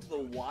 Down to the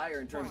wire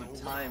in terms of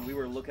time. We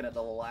were looking at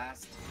the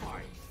last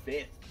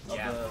fifth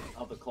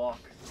of the clock.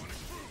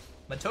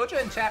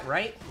 Matoja in chat,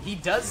 right? He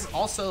does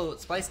also,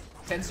 Splice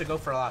tends to go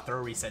for a lot of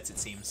throw resets, it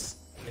seems,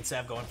 instead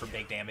of going for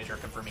big damage or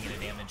confirming it a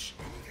damage.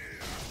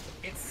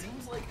 It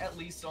seems like at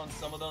least on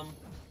some of them,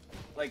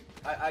 like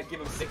I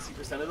give him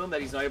 60% of them that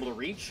he's not able to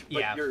reach. But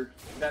Yeah.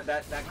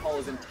 that call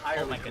is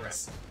entirely Oh my correct.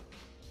 goodness.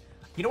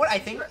 You know what I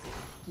think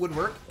would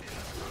work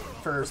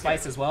for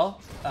Spice as well?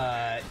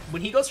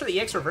 When he goes for the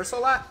EX reversal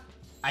a lot,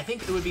 I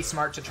think it would be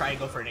smart to try and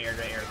go for an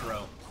air-to-air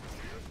throw.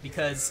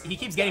 Because he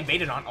keeps getting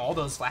baited on all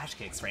those flash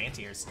kicks for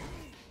anti-airs.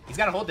 He's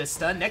got to hold this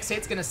stun. Next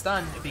hit's going to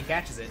stun if he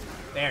catches it.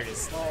 There it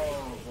is.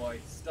 Oh boy,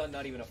 stun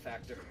not even a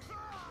factor.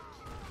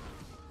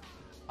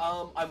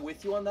 I'm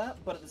with you on that,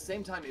 but at the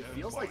same time, it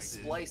feels like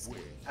Splice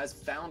has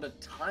found a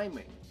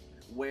timing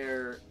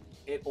where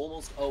it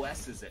almost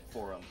OS's it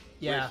for him.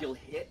 Yeah. Where he'll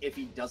hit if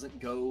he doesn't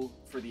go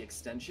for the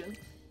extension.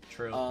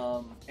 True.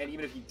 And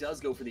even if he does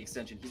go for the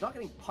extension, he's not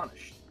getting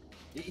punished.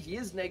 He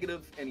is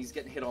negative, and he's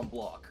getting hit on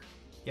block.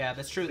 Yeah,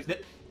 that's true.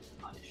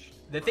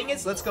 The thing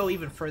is, let's go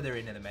even further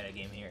into the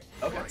metagame here.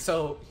 Okay.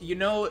 So, you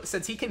know,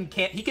 since he can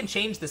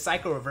change the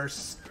Psycho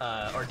Reverse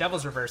or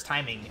Devil's Reverse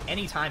timing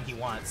anytime he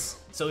wants.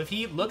 So if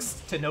he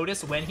looks to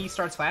notice when he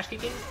starts flash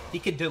kicking, he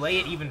could delay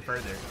it even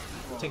further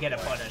to get a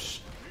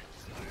punish.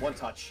 One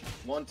touch,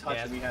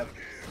 Yeah. and we have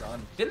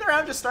stun. Didn't the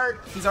round just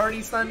start? He's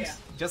already stunned? Yeah.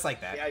 Just like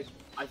that. Yeah,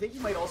 I think he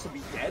might also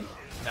be dead.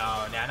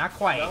 No, not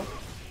quite. No?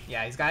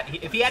 Yeah, he's got.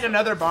 If he had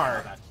another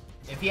bar,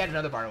 it would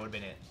have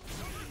been it.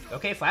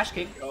 Okay, flash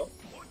kick. Oh.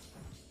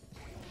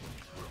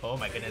 Oh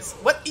my goodness.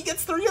 What? He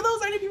gets 3 of those?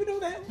 I didn't even know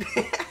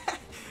that.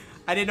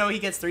 I didn't know he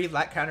gets 3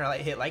 counter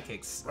hit light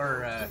kicks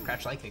or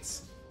crouch light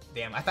kicks.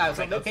 Damn, I thought it was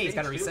like, okay, he's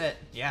got to reset.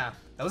 Yeah,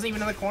 that wasn't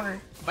even in the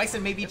corner.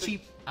 Bison may be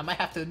cheap. I might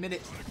have to admit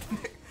it.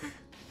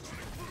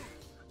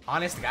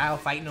 Honest Guile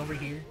fighting over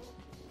here.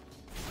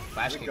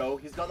 Flash kick. Go.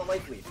 He's got the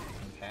life lead.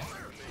 Okay.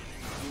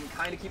 He can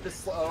kind of keep this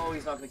slow. Oh,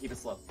 he's not going to keep it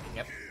slow.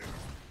 Yep.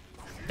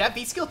 That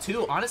V skill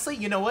too, honestly,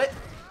 you know what?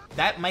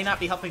 That might not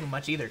be helping him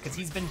much either, because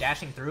he's been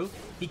dashing through.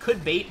 He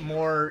could bait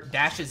more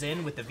dashes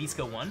in with the V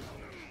skill 1.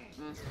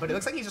 But it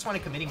looks like he just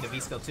wanted committing to V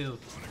skill 2.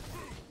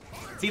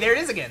 See, there it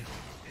is again.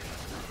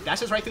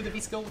 Dashes right through the V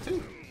skill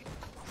 2.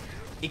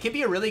 It can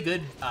be a really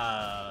good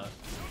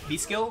V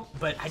skill,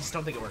 but I just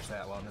don't think it works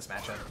that well in this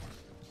matchup.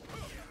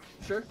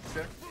 Sure.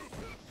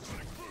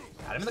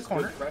 Got him in the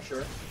corner. Good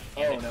pressure.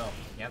 Damn Oh, it. no.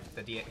 Yep,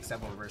 the DX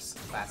Double Reverse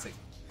Classic.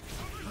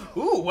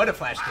 Ooh, what a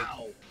flash kick.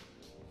 Wow.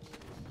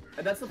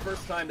 And that's the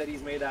first time that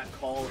he's made that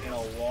call in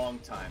a long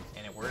time.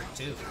 And it worked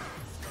too.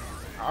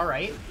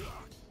 Alright.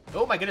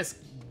 Oh my goodness.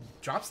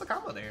 Drops the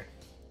combo there.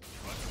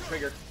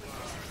 Trigger.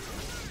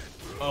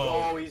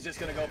 Oh. Oh, he's just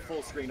gonna go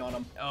full screen on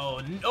him.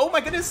 Oh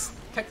my goodness.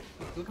 Tech,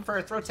 looking for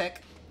a throw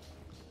tech.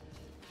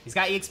 He's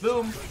got EX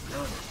Boom.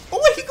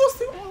 Oh wait, he goes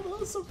through all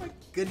those. Oh my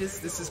goodness,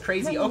 this is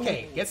crazy.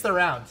 Okay, gets the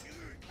round.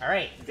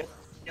 Alright.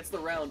 Gets the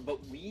round,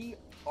 but we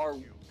are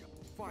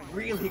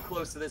really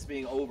close to this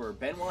being over.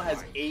 Benwa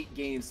has 8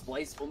 games,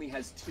 Splice only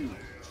has 2.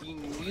 He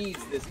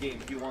needs this game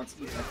if he wants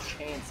even a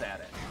chance at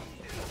it.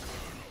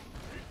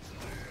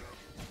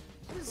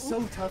 It's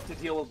so tough to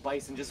deal with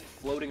Bison just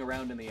floating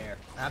around in the air.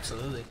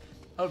 Absolutely.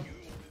 Oh,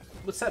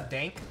 what's up,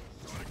 Dank?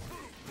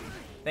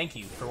 Thank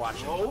you for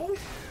watching. Oh,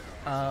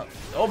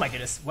 Oh my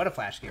goodness, what a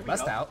flash gear.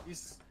 Bust out.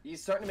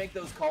 He's starting to make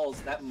those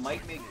calls that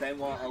might make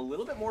Benwa a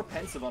little bit more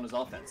pensive on his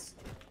offense.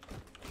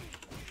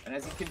 And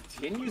as he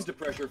continues to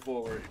pressure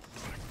forward,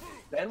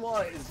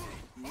 Benwa is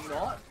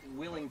not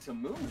willing to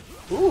move.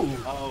 Ooh.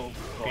 Oh,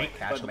 boy. Great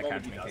catch But on the the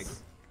moment counter he kick.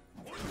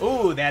 does-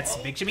 Ooh, that's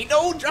big shimmy.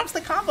 No, drops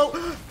the combo.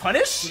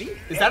 Punish?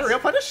 Is that a real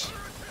punish?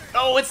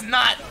 Oh, it's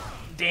not.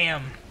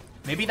 Damn.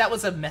 Maybe that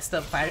was a messed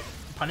up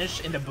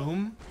punish into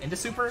boom, into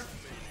super.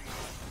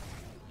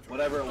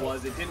 Whatever it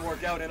was, it didn't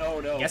work out, and oh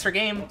no. Guess her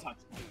game. Don't touch.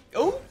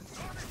 Oh.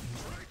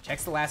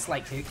 Checks the last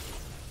light kick.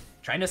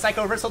 Trying to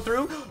psycho reversal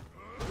through.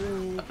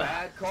 Ooh,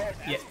 bad call.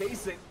 That's Yeah.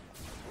 basic.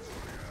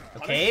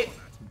 Okay,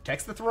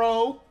 text the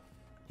throw.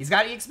 He's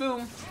got EX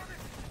Boom.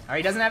 Alright,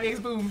 he doesn't have EX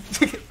Boom.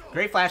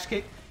 Great flash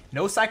kick.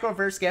 No Psycho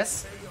Reverse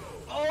guess.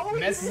 Oh,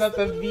 Messes up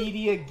the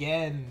VD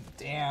again.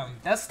 Damn.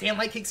 Those stand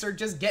light kicks are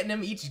just getting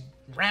him each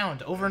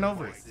round over and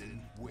over.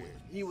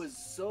 he was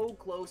so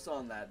close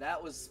on that.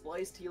 That was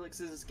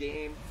SplicedHelix's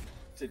game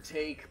to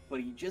take, but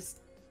he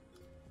just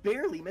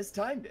barely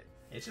mistimed it.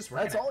 It's just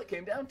That's all it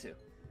came down to.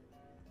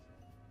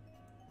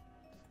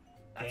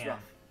 That's Damn. rough.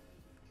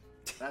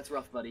 That's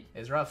rough, buddy.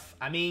 It's rough.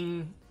 I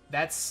mean,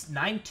 that's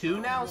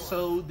 9-2 now,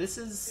 so this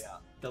is Yeah.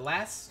 the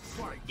last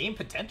game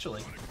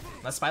potentially.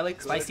 Unless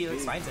SplicedHelix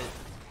finds it.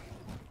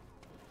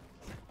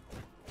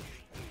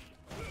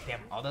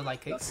 Damn, all the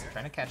light kicks,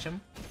 trying to catch him.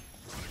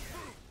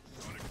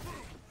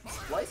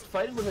 Spliced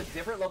fighting with a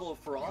different level of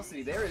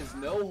ferocity. There is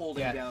no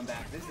holding down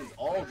back. This is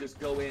all just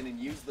go in and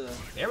use the...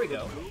 There we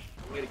go.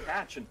 Get a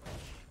catch. And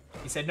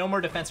He said, no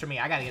more defense for me,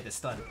 I gotta get this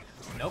stun.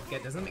 Nope,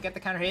 doesn't get the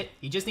counter hit.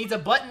 He just needs a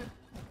button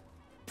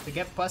to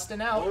get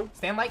busting out. Oh.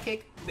 Stand light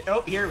kick.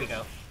 Oh, here we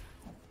go.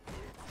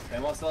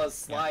 Benwa still has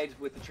slide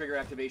with the trigger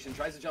activation.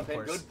 Tries to jump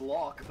in. Good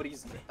block, but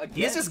he's again...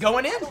 He's just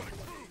going in.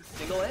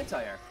 Single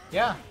anti-air.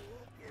 Yeah.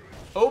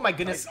 Oh my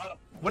goodness.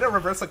 What a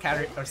reversal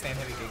counter or stand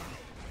heavy kick.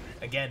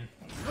 Again.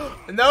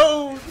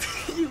 No!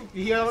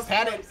 He almost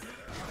had it.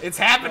 It's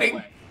happening. No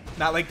way.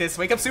 Not like this.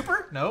 Wake up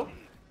super? No.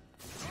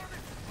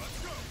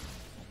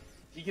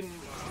 He can...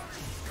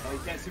 Oh, he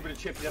can't super to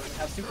chip. He doesn't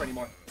have super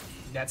anymore.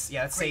 That's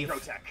Great safe.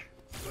 Pro-tech.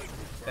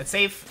 That's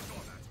safe.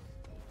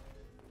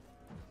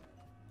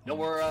 No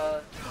more,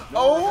 no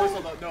Oh!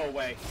 reversal, no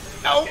way.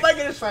 Oh Okay. my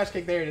goodness, flash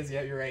kick. There it is.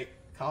 Yeah, you're right.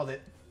 Called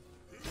it.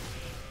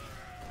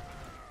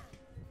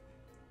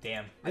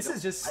 Damn. This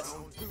is just...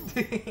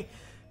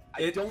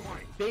 I don't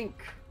think.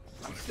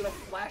 I'm just gonna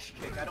flash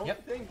kick. I don't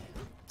Yep. think.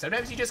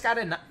 Sometimes you just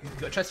gotta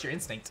go trust your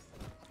instinct.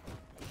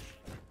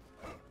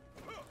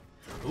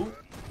 Ooh.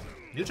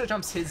 Neutral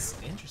jumps his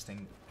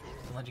interesting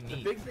lunging knee.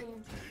 The big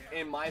thing,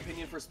 in my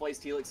opinion, for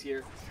SplicedHelix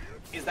here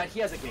is that he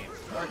has a game,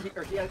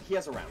 or he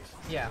has a round.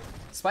 Yeah. He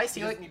doesn't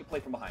SplicedHelix, need to play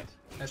from behind.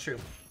 that's true.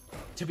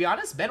 To be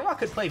honest, Benwa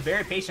could play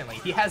very patiently.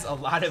 He has a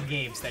lot of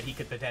games that he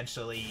could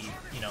potentially,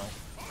 you know,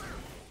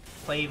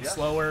 play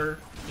slower,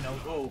 you know.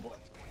 Oh boy.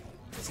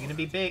 This is gonna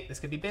be big. This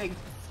could be big.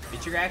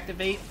 Did you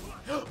activate?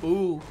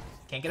 Ooh.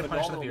 Can't get a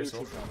punish on the Phenomenal Veersal.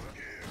 neutral jump.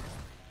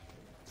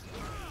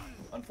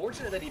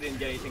 Unfortunate that he didn't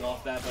get anything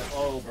off that, but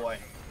oh boy.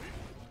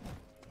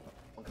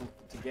 Welcome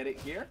to get it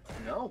here?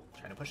 No.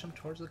 Trying to push him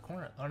towards the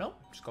corner. Oh no.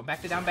 Just go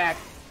back to down back.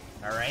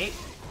 Alright.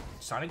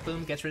 Sonic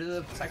Boom gets rid of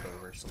the Psycho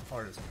Reversal.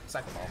 Or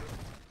Psycho Ball.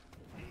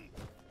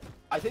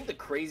 I think the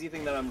crazy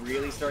thing that I'm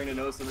really starting to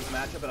notice in this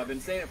matchup, and I've been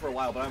saying it for a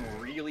while, but I'm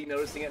really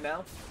noticing it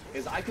now,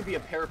 is I could be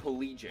a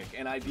paraplegic,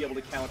 and I'd be able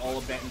to count all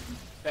of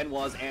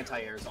Benwa's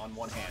anti-airs on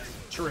one hand.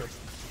 True.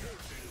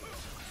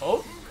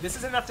 Oh, this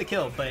is enough to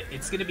kill, but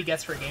it's going to be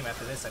guess for a game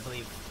after this, I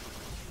believe.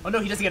 Oh no,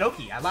 he doesn't get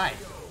Oki. I lied.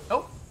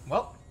 Oh,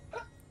 well.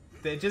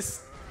 They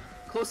just...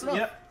 Close enough.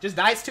 Yeah, just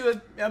dies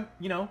to a,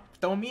 you know,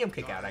 throw a Mium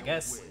kick out, I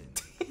guess.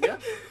 Yeah.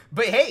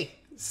 But hey,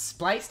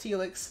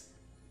 SplicedHelix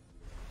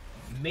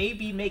may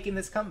be making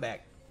this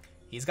comeback.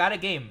 He's got a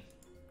game.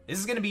 This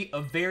is going to be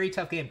a very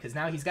tough game because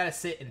now he's got to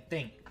sit and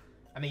think.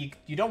 I mean,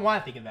 you don't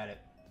want to think about it,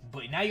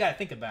 but now you got to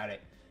think about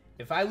it.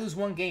 If I lose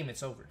one game,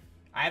 it's over.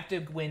 I have to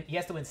win. He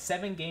has to win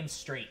 7 games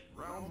straight.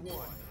 Round 1.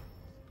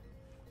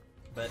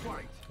 But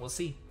we'll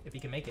see if he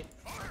can make it.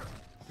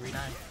 3-9.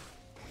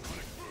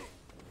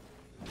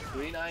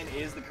 3-9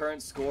 is the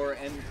current score,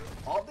 and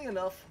oddly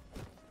enough,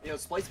 you know,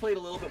 Splice played a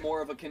little bit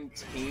more of a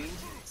contained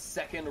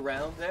second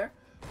round there,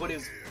 but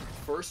his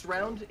first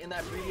round in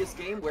that previous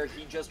game, where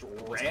he just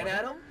ran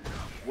at him,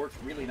 worked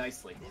really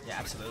nicely. Yeah,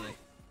 absolutely.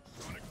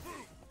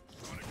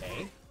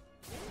 Okay.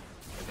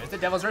 There's the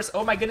Devil's Verse.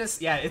 Oh my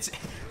goodness. Yeah,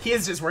 he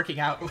is just working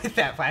out with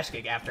that flash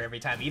kick after every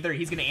time. Either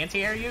he's going to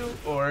anti-air you,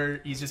 or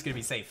he's just going to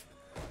be safe.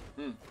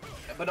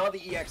 But not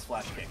the EX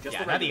flash kick, just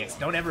Yeah, the not the regular EX. one.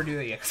 Don't ever do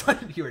the EX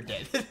one. You are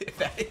dead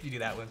if you do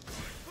that one.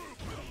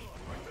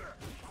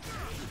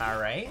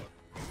 Alright.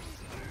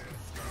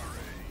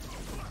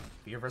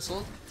 Reversal.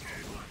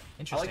 I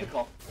Interesting. like the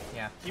call.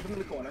 Yeah. Keep him in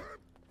the corner.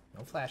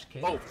 No flash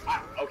kick. Oh,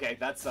 ah, okay,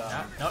 that's,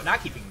 No,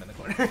 not keeping him in the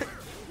corner.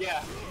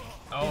 yeah.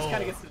 Oh. He just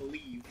kind of gets to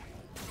leave.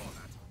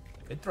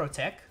 Good throw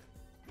tech.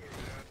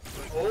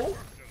 Oh,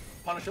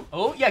 punish him.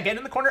 Oh, yeah, get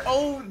in the corner.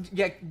 Oh,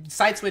 yeah,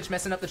 side switch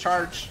messing up the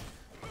charge.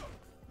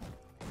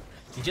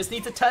 He just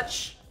needs a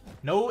touch.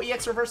 No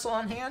EX reversal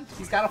on hand.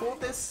 He's got to hold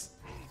this.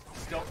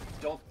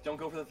 Don't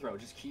go for the throw.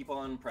 Just keep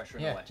on pressuring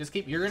Yeah, away. just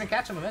keep. You're gonna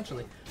catch him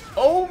eventually.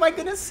 Oh my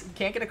goodness!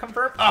 Can't get a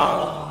confirm.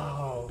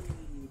 Oh,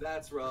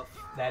 That's rough.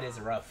 that is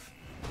rough.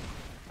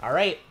 All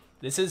right,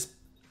 this is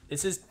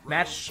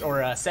match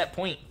or set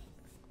point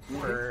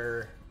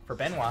for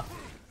Benwa.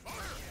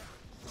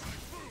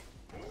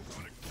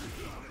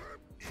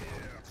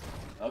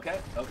 Okay.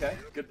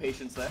 Good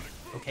patience there.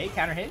 Okay,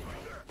 counter hit.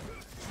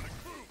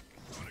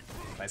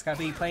 But it's gotta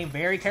be playing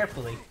very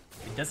carefully.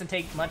 It doesn't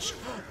take much.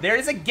 There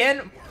is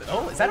again.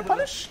 Oh, is that a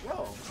punish?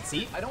 Bro,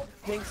 See? I don't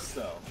think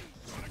so.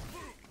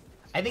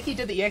 I think he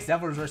did the EX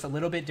Devil Reverse a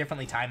little bit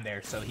differently timed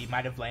there, so he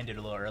might have landed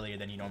a little earlier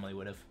than he normally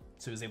would have.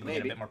 So he was able to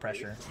get a bit more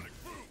pressure.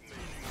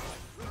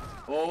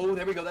 Oh,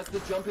 there we go. That's the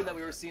jump in that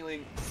we were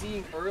seeing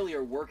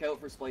earlier work out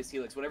for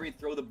SplicedHelix. Whenever you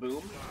throw the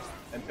boom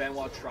and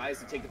Benwa tries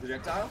to take the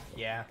projectile.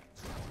 Yeah.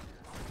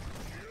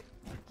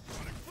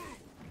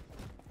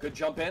 Good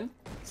jump in.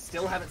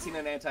 Still haven't seen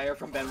an anti-air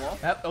from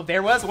Benwa. Oh,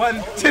 there was one.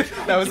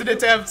 That was an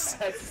attempt.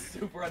 That's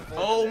super unfortunate.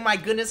 Oh my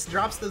goodness,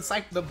 drops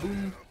the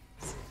boom.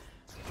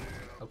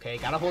 Okay,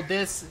 gotta hold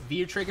this.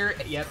 V trigger.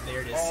 Yep,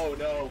 there it is. Oh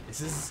no.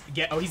 This is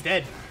oh, he's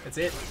dead. That's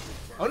it.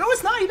 Oh no,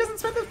 it's not. He doesn't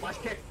spend the Flash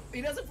kick.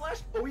 He doesn't flash.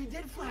 Oh, he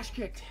did flash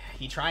kick.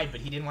 He tried, but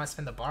he didn't want to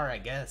spend the bar, I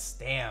guess.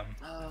 Damn.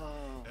 Oh.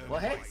 Well,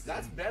 hey,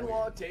 that's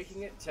Benwa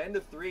taking it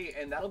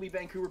 10-3, and that'll be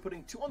Vancouver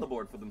putting 2 on the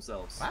board for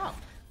themselves. Wow.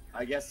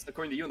 I guess,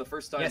 according to you, in the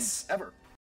first time ever.